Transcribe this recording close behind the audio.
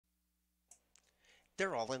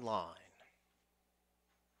They're all in line.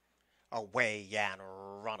 Away and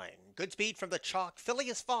running. Good speed from the chalk.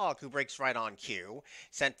 Phileas Fogg, who breaks right on cue.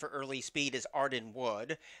 Sent for early speed is Arden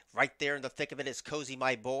Wood. Right there in the thick of it is Cozy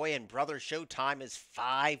My Boy, and Brother Showtime is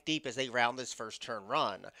 5 deep as they round this first turn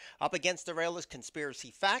run. Up against the rail is Conspiracy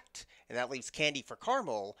Fact, and that leaves Candy for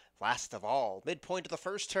Caramel last of all. Midpoint of the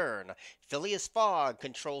first turn. Phileas Fogg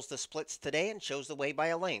controls the splits today and shows the way by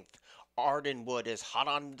a length. Ardenwood is hot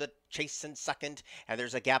on the chase in second, and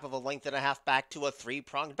there's a gap of a length and a half back to a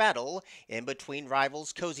three-pronged battle. In between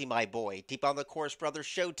rivals, Cozy My Boy, deep on the course, Brother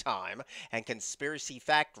Showtime, and Conspiracy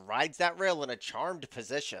Fact rides that rail in a charmed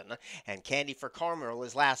position, and Candy for Caramel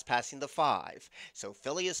is last, passing the 5. So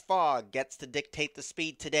Phileas Fogg gets to dictate the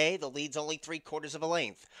speed today. The lead's only 3/4 of a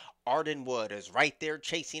length. Ardenwood is right there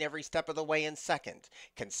chasing every step of the way in second.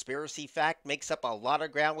 Conspiracy Fact makes up a lot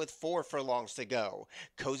of ground with 4 furlongs to go.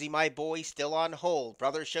 Cozy My Boy still on hold.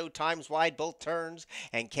 Brother Showtime's wide both turns,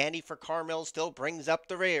 and Candy for Caramel still brings up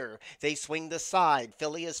the rear. They swing the side.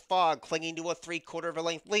 Phileas Fogg clinging to a 3/4 of a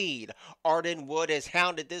length lead. Ardenwood has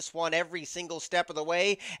hounded this one every single step of the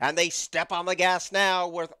way, and they step on the gas now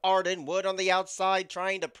with Ardenwood on the outside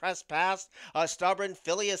trying to press past a stubborn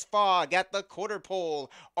Phileas Fogg at the quarter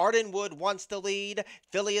pole. Ardenwood wants the lead.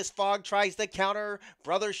 Phileas Fogg tries the counter.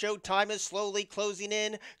 Brother Showtime is slowly closing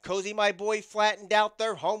in. Cozy My Boy flattened out.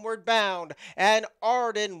 They're homeward bound. And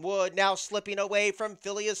Ardenwood now slipping away from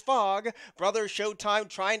Phileas Fogg. Brother Showtime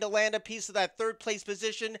trying to land a piece of that third place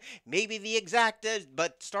position. Maybe the exact,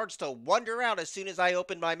 but starts to wander out as soon as I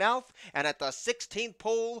open my mouth. And at the 16th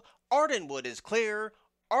pole, Ardenwood is clear.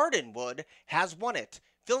 Ardenwood has won it.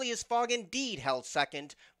 Phileas Fogg indeed held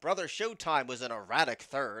second. Brother Showtime was an erratic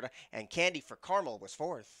third, and Candy for Caramel was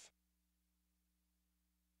fourth.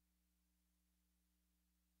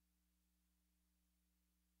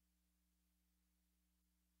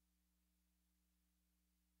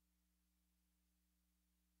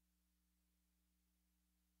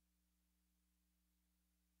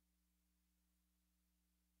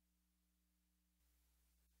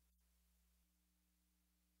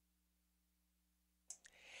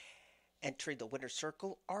 Entering the winner's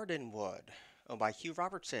circle, Ardenwood, owned by Hugh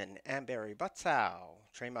Robertson and Barry Butzow.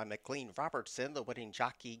 Trained by McLean Robertson, the winning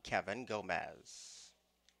jockey Kevin Gomez.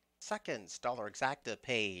 Seconds, dollar exacta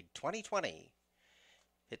paid 2020.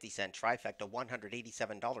 50-cent trifecta,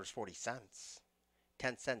 $187.40.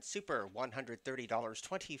 10-cent super,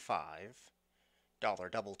 $130.25. Dollar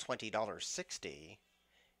double, $20.60.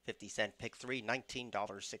 50-cent pick 3,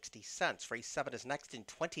 $19.60. Race 7 is next in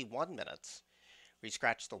 21 minutes. We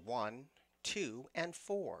scratch the 1, 2, and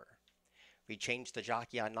 4. We change the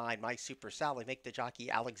jockey on 9, My Super Sally, make the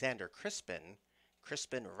jockey Alexander Crispin.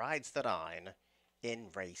 Crispin rides the 9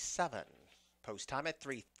 in race 7. Post time at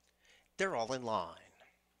 3. They're all in line.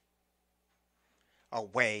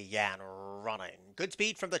 Away and running. Good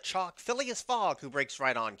speed from the chalk. Phileas Fogg, who breaks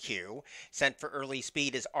right on cue. Sent for early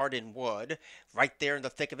speed is Arden Wood. Right there in the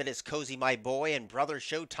thick of it is Cozy My Boy, and Brother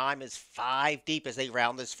Showtime is 5 deep as they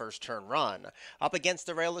round this first turn run. Up against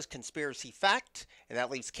the rail is Conspiracy Fact, and that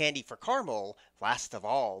leaves Candy for Caramel last of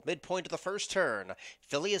all. Midpoint of the first turn.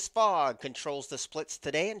 Phileas Fogg controls the splits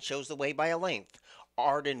today and shows the way by a length.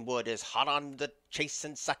 Ardenwood is hot on the chase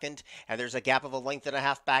in second, and there's a gap of a length and a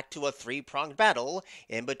half back to a three-pronged battle.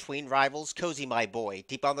 In between rivals, Cozy My Boy,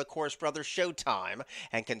 deep on the course, Brother Showtime,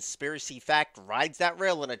 and Conspiracy Fact rides that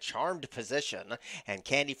rail in a charmed position, and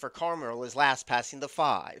Candy for Caramel is last, passing the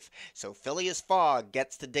 5. So Phileas Fogg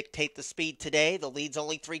gets to dictate the speed today. The lead's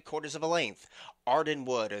only 3/4 of a length.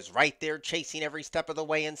 Ardenwood is right there chasing every step of the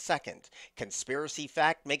way in second. Conspiracy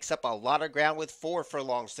Fact makes up a lot of ground with 4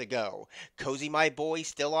 furlongs to go. Cozy My Boy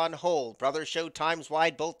still on hold. Brother Showtime's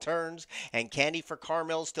wide both turns, and Candy for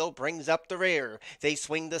Caramel still brings up the rear. They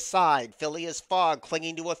swing the side. Phileas Fogg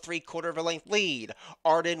clinging to a 3/4 of a length lead.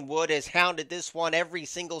 Ardenwood has hounded this one every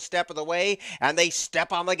single step of the way, and they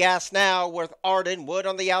step on the gas now with Ardenwood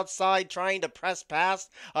on the outside trying to press past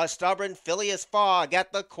a stubborn Phileas Fogg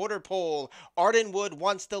at the quarter pole. Ardenwood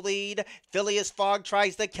wants the lead. Phileas Fogg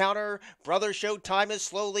tries the counter. Brother Showtime is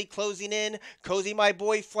slowly closing in. Cozy My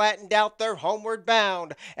Boy flattened out. They're homeward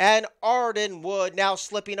bound. And Ardenwood now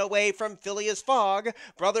slipping away from Phileas Fogg.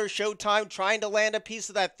 Brother Showtime trying to land a piece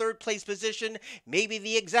of that third place position. Maybe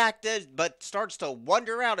the exact, but starts to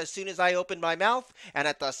wander out as soon as I open my mouth. And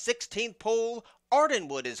at the 16th pole,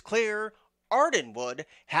 Ardenwood is clear. Ardenwood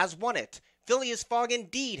has won it. Phileas Fogg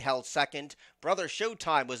indeed held second. Brother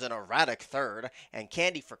Showtime was an erratic third, and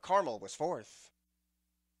Candy for Caramel was fourth.